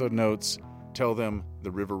today's episode notes. Tell them the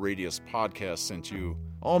River Radius podcast sent you.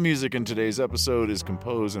 All music in today's episode is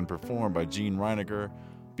composed and performed by Gene Reiniger.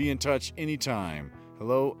 Be in touch anytime.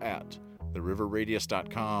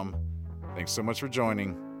 hello@theriverradius.com. Thanks so much for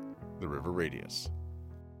joining The River Radius.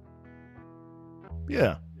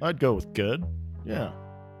 Yeah, I'd go with good. Yeah.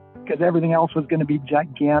 Because everything else was going to be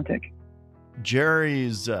gigantic.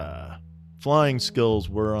 Jerry's flying skills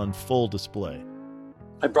were on full display.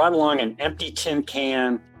 I brought along an empty tin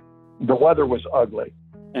can. The weather was ugly.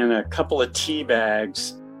 And a couple of tea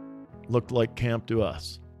bags. Looked like camp to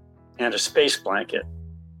us. And a space blanket.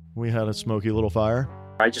 We had a smoky little fire.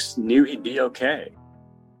 I just knew he'd be okay.